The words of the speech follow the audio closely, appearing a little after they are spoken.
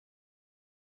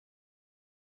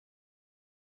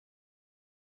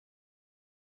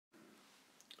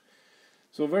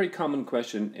So a very common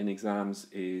question in exams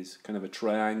is kind of a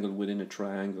triangle within a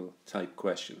triangle type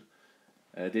question.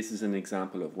 This is an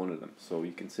example of one of them. So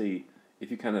you can see if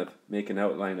you kind of make an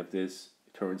outline of this,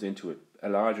 it turns into a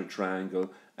larger triangle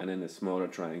and then a smaller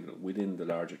triangle within the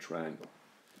larger triangle.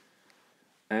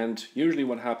 And usually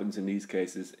what happens in these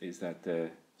cases is that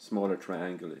the smaller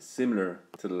triangle is similar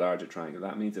to the larger triangle.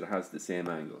 That means it has the same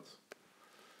angles.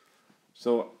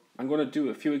 So I'm going to do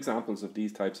a few examples of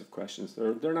these types of questions.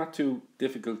 They're not too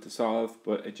difficult to solve,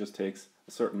 but it just takes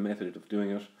a certain method of doing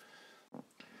it.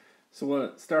 So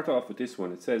we'll start off with this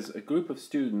one. It says a group of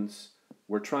students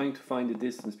were trying to find the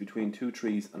distance between two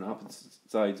trees on opposite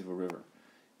sides of a river,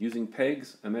 using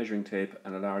pegs, a measuring tape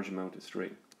and a large amount of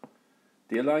string.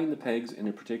 They align the pegs in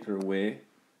a particular way,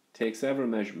 take several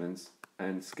measurements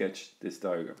and sketch this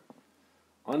diagram.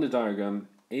 On the diagram,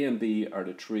 A and B are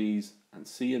the trees and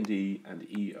C and D and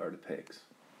E are the pegs.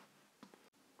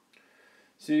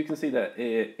 So you can see that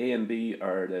A and B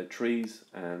are the trees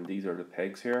and these are the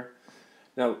pegs here.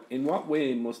 Now, in what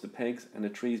way must the pegs and the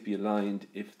trees be aligned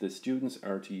if the students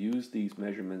are to use these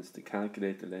measurements to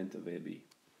calculate the length of AB?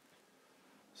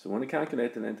 So I want to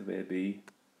calculate the length of AB,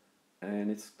 and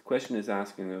the question is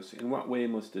asking us, in what way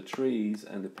must the trees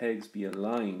and the pegs be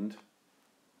aligned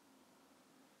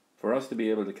for us to be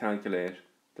able to calculate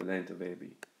the length of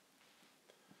AB?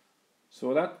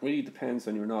 So that really depends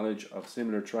on your knowledge of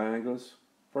similar triangles.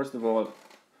 First of all,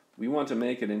 we want to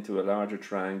make it into a larger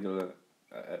triangle,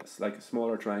 it's like a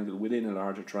smaller triangle within a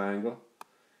larger triangle,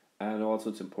 and also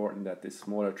it's important that this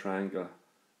smaller triangle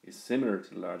is similar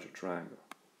to the larger triangle.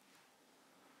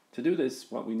 To do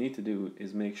this, what we need to do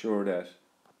is make sure that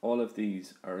all of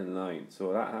these are in line.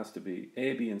 So that has to be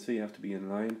A, B and C have to be in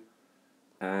line,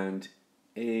 and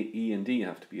A, E and D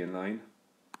have to be in line.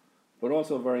 But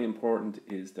also very important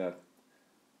is that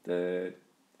the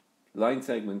line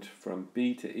segment from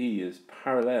B to E is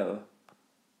parallel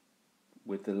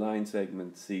with the line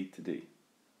segment C to D.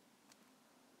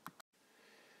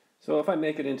 So if I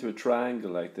make it into a triangle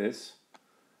like this,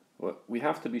 well, we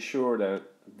have to be sure that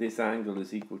this angle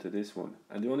is equal to this one,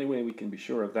 and the only way we can be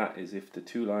sure of that is if the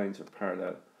two lines are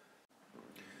parallel.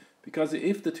 Because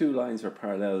if the two lines are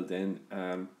parallel, then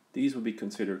these would be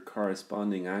considered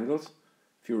corresponding angles.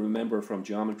 If you remember from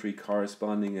geometry,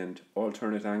 corresponding and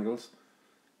alternate angles,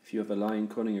 if you have a line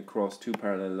cutting across two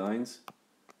parallel lines,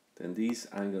 then these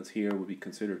angles here would be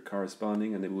considered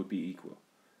corresponding and they would be equal.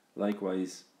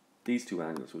 Likewise, these two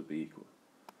angles would be equal.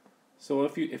 So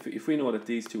if we know that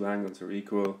these two angles are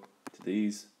equal to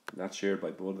these, that's shared by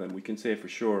both of them, we can say for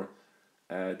sure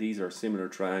these are similar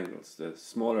triangles. The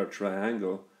smaller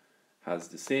triangle has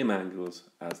the same angles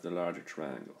as the larger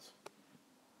triangles.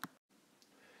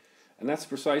 And that's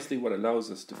precisely what allows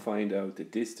us to find out the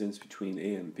distance between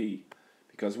A and B,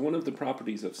 because one of the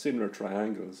properties of similar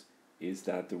triangles is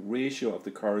that the ratio of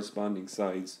the corresponding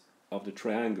sides of the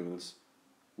triangles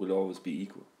will always be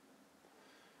equal.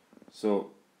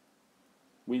 So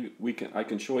I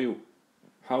can show you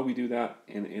how we do that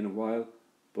in a while,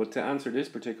 but to answer this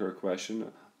particular question,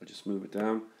 I'll just move it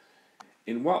down.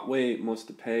 In what way must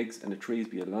the pegs and the trees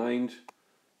be aligned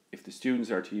if the students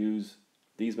are to use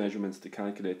these measurements to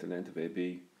calculate the length of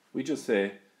AB? We just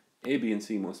say A, B and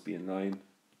C must be in line.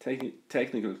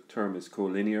 Technical term is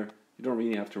collinear. You don't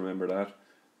really have to remember that.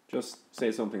 Just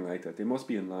say something like that. They must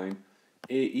be in line.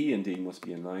 A, E and D must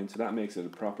be in line, so that makes it a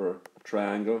proper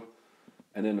triangle.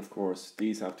 And then of course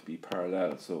these have to be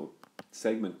parallel, so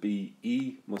segment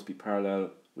BE must be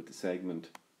parallel with the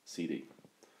segment CD.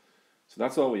 So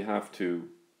that's all we have to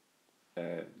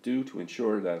do to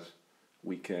ensure that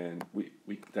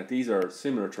that these are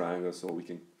similar triangles, so we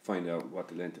can find out what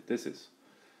the length of this is.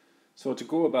 So to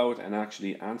go about and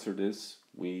actually answer this,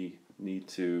 what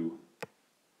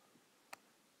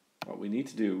we need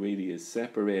to do really is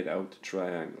separate out the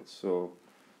triangles. So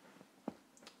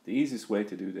the easiest way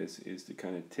to do this is to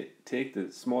kind of take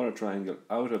the smaller triangle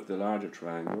out of the larger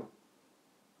triangle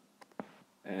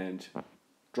and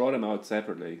draw them out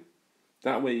separately.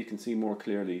 That way you can see more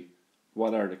clearly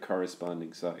what are the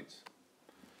corresponding sides.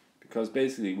 Because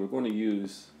basically we're going to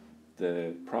use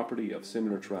the property of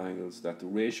similar triangles that the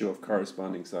ratio of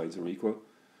corresponding sides are equal.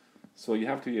 So you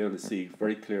have to be able to see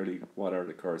very clearly what are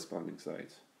the corresponding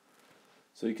sides.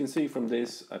 So you can see from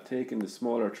this, I've taken the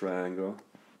smaller triangle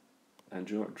and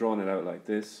drawn it out like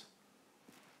this,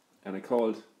 and I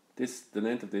called this, the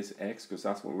length of this X, because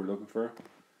that's what we're looking for.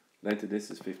 Length of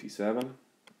this is 57. And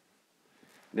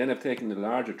then I've taken the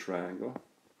larger triangle.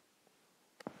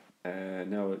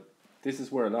 Now this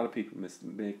is where a lot of people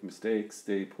make mistakes.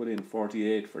 They put in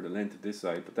 48 for the length of this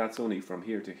side, but that's only from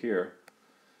here to here.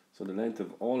 So the length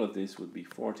of all of this would be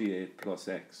 48 plus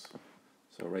X.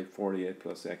 So write 48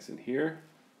 plus x in here,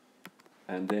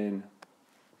 and then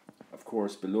of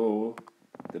course below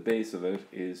the base of it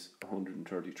is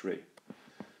 133.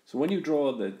 So when you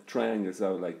draw the triangles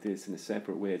out like this in a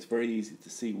separate way, it's very easy to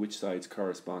see which sides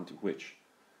correspond to which.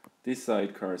 This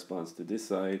side corresponds to this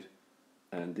side,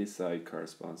 and this side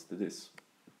corresponds to this.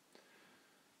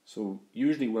 So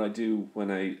usually what I do when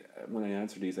I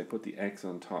answer these, I put the x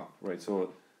on top, right?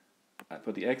 So I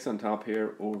put the x on top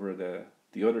here over the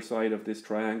other side of this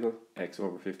triangle, x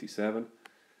over 57,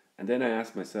 and then I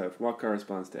ask myself what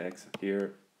corresponds to x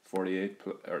here, 48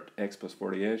 or x plus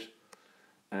 48,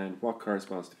 and what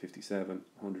corresponds to 57,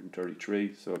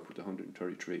 133. So I put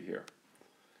 133 here.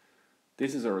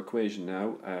 This is our equation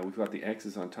now. We've got the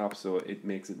x's on top, so it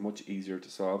makes it much easier to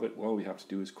solve it. All we have to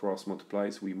do is cross multiply.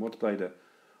 So we multiply the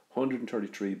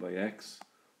 133 by x,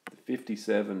 the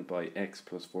 57 by x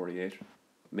plus 48.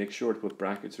 Make sure to put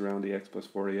brackets around the x plus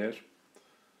 48.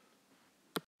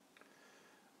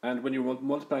 And when you're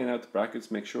multiplying out the brackets,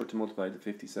 make sure to multiply the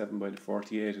 57 by the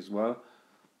 48 as well.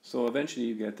 So eventually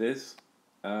you get this.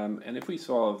 And if we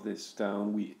solve this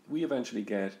down, we eventually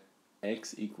get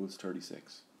x equals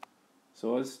 36.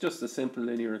 So it's just a simple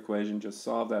linear equation. Just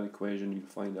solve that equation, you'll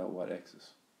find out what x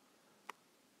is.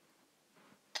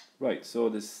 Right, so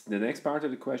the next part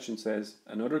of the question says,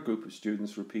 another group of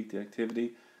students repeat the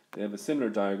activity. They have a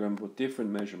similar diagram but different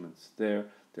measurements. Their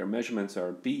measurements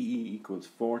are BE equals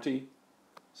 40,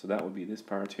 so that would be this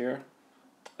part here.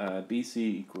 BC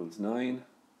equals 9,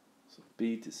 so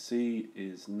B to C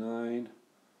is 9.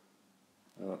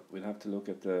 We'll have to look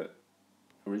at the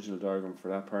original diagram for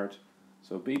that part.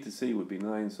 So B to C would be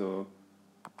 9, so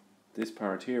this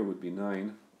part here would be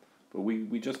 9. But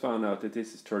we just found out that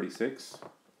this is 36.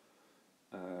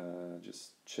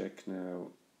 Just check now.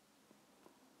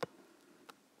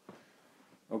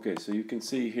 Okay, so you can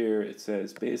see here it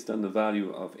says based on the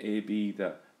value of AB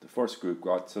that the first group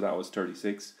got, so that was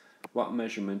 36, what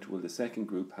measurement will the second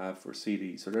group have for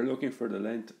CD? So they're looking for the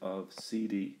length of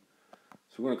CD.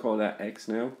 So we're going to call that X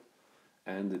now,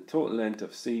 and the total length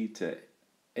of C to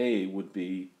A would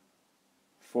be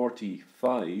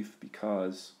 45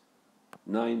 because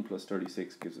 9 plus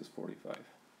 36 gives us 45.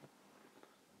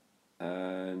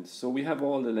 And so we have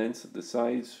all the lengths of the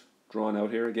sides drawn out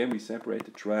here. Again, we separate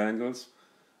the triangles,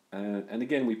 and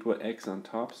again we put x on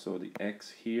top, so the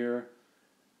x here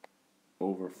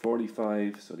over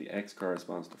 45, so the x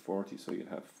corresponds to 40, so you'd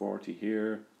have 40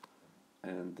 here,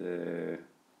 and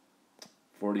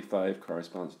 45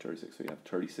 corresponds to 36, so you have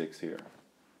 36 here.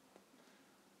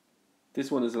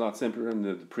 This one is a lot simpler than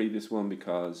the previous one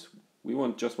because we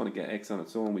just want to get x on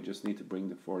its own. We just need to bring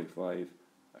the 45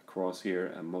 across here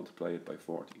and multiply it by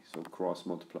 40, so cross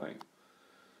multiplying.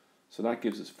 So that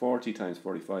gives us 40 times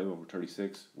 45 over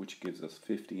 36, which gives us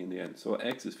 50 in the end. So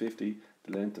x is 50,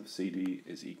 the length of CD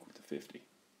is equal to 50.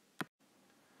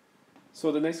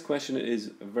 So the next question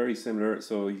is very similar.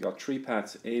 So you got three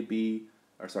paths AE,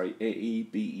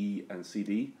 BE and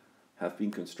CD have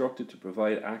been constructed to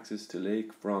provide access to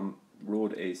lake from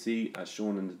road AC as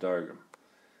shown in the diagram.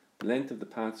 The length of the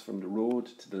paths from the road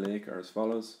to the lake are as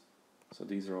follows. So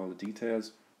these are all the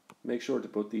details. Make sure to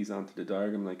put these onto the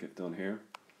diagram like I've done here.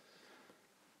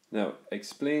 Now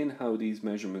explain how these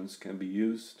measurements can be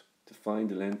used to find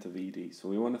the length of ED. So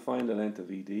we want to find the length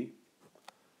of ED.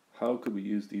 How could we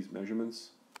use these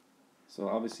measurements? So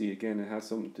obviously again it has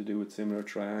something to do with similar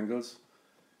triangles.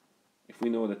 If we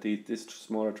know that this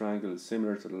smaller triangle is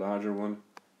similar to the larger one,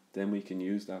 then we can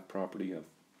use that property of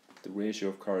the ratio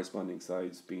of corresponding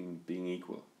sides being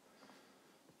equal.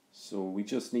 So we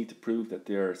just need to prove that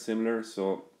they are similar.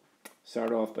 So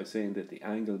start off by saying that the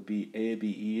angle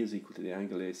ABE is equal to the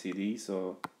angle ACD.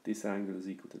 So this angle is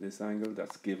equal to this angle.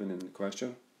 That's given in the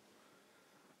question.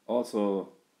 Also,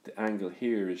 the angle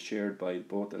here is shared by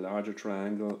both the larger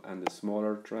triangle and the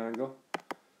smaller triangle.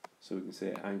 So we can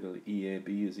say angle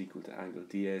EAB is equal to angle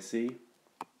DAC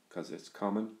because it's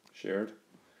common, shared.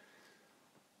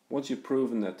 Once you've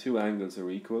proven that two angles are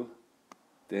equal,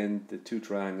 then the two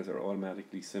triangles are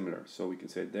automatically similar. So we can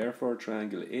say therefore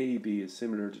triangle AEB is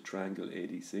similar to triangle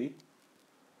ADC.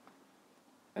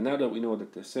 And now that we know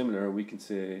that they're similar, we can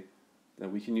say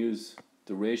that we can use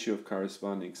the ratio of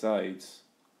corresponding sides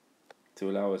to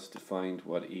allow us to find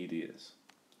what ED is.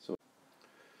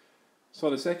 So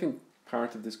the second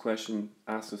part of this question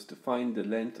asks us to find the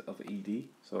length of ED.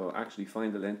 So actually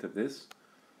find the length of this.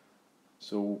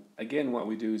 So again what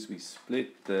we do is we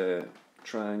split the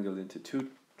triangle into two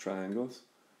triangles.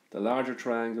 The larger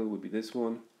triangle would be this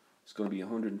one. It's going to be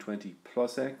 120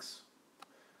 plus x,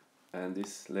 and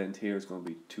this length here is going to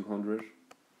be 200.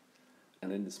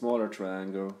 And then the smaller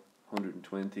triangle,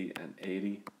 120 and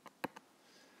 80.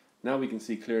 Now we can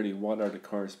see clearly what are the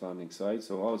corresponding sides.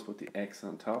 So always put the x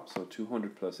on top. So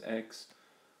 200 plus x.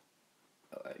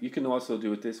 You can also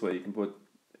do it this way. You can put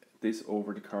this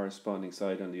over the corresponding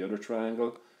side on the other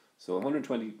triangle. So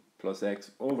 120 plus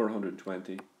x over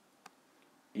 120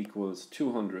 equals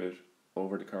 200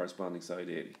 over the corresponding side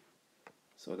 80.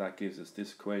 So that gives us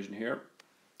this equation here.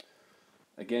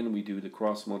 Again, we do the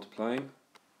cross multiplying,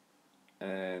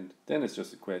 and then it's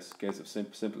just a case of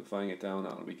simplifying it down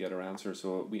and we get our answer.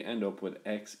 So we end up with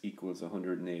x equals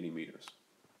 180 meters.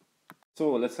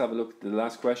 So let's have a look at the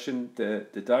last question.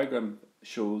 The diagram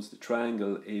shows the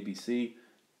triangle ABC.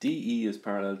 DE is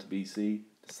parallel to BC.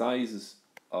 The sizes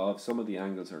of some of the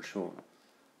angles are shown.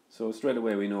 So straight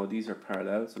away we know these are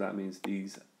parallel, so that means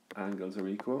these angles are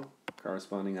equal,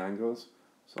 corresponding angles.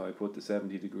 So I put the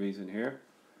 70 degrees in here.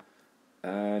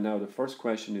 Now the first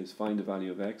question is find the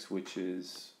value of x, which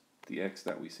is the x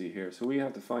that we see here. So we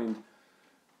have to find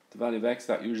the value of x.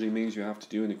 That usually means you have to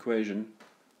do an equation.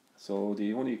 So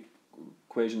the only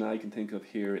equation I can think of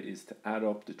here is to add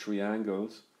up the three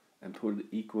angles and put it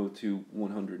equal to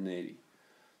 180.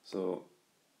 So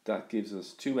that gives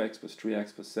us 2x plus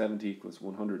 3x plus 70 equals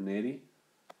 180.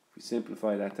 If we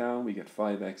simplify that down, we get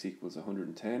 5x equals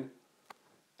 110.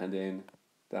 And then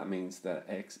that means that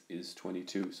x is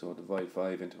 22. So divide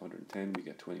 5 into 110, we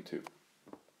get 22.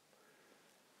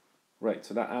 Right,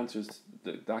 so that answers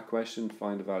that question,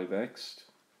 find the value of x.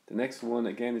 The next one,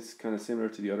 again, it's kind of similar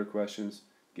to the other questions.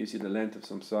 Gives you the length of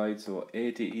some side. So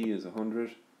A to E is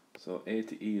 100. So A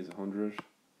to E is 100.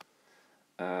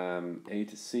 A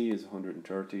to C is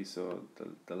 130. So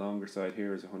the longer side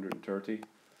here is 130.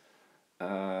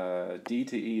 D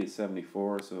to E is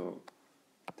 74. So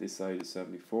this side is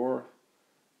 74.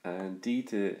 And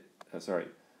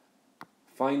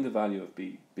find the value of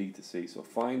B to C. So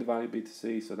find the value of B to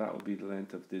C, so that will be the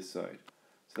length of this side.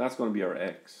 So that's going to be our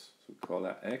x. So we call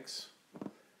that x.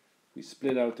 We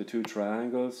split out the two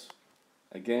triangles.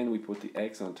 Again, we put the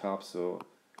x on top, so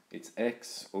it's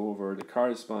x over the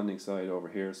corresponding side over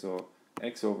here. So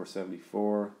x over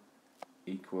 74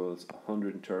 equals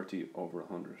 130 over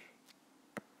 100.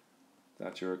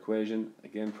 That's your equation.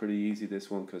 Again, pretty easy this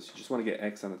one, because you just want to get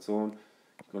x on its own.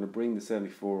 You're going to bring the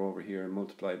 74 over here and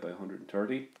multiply it by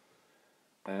 130.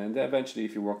 And eventually,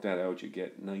 if you work that out, you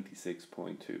get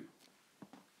 96.2.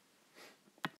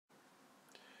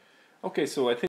 Okay, so I think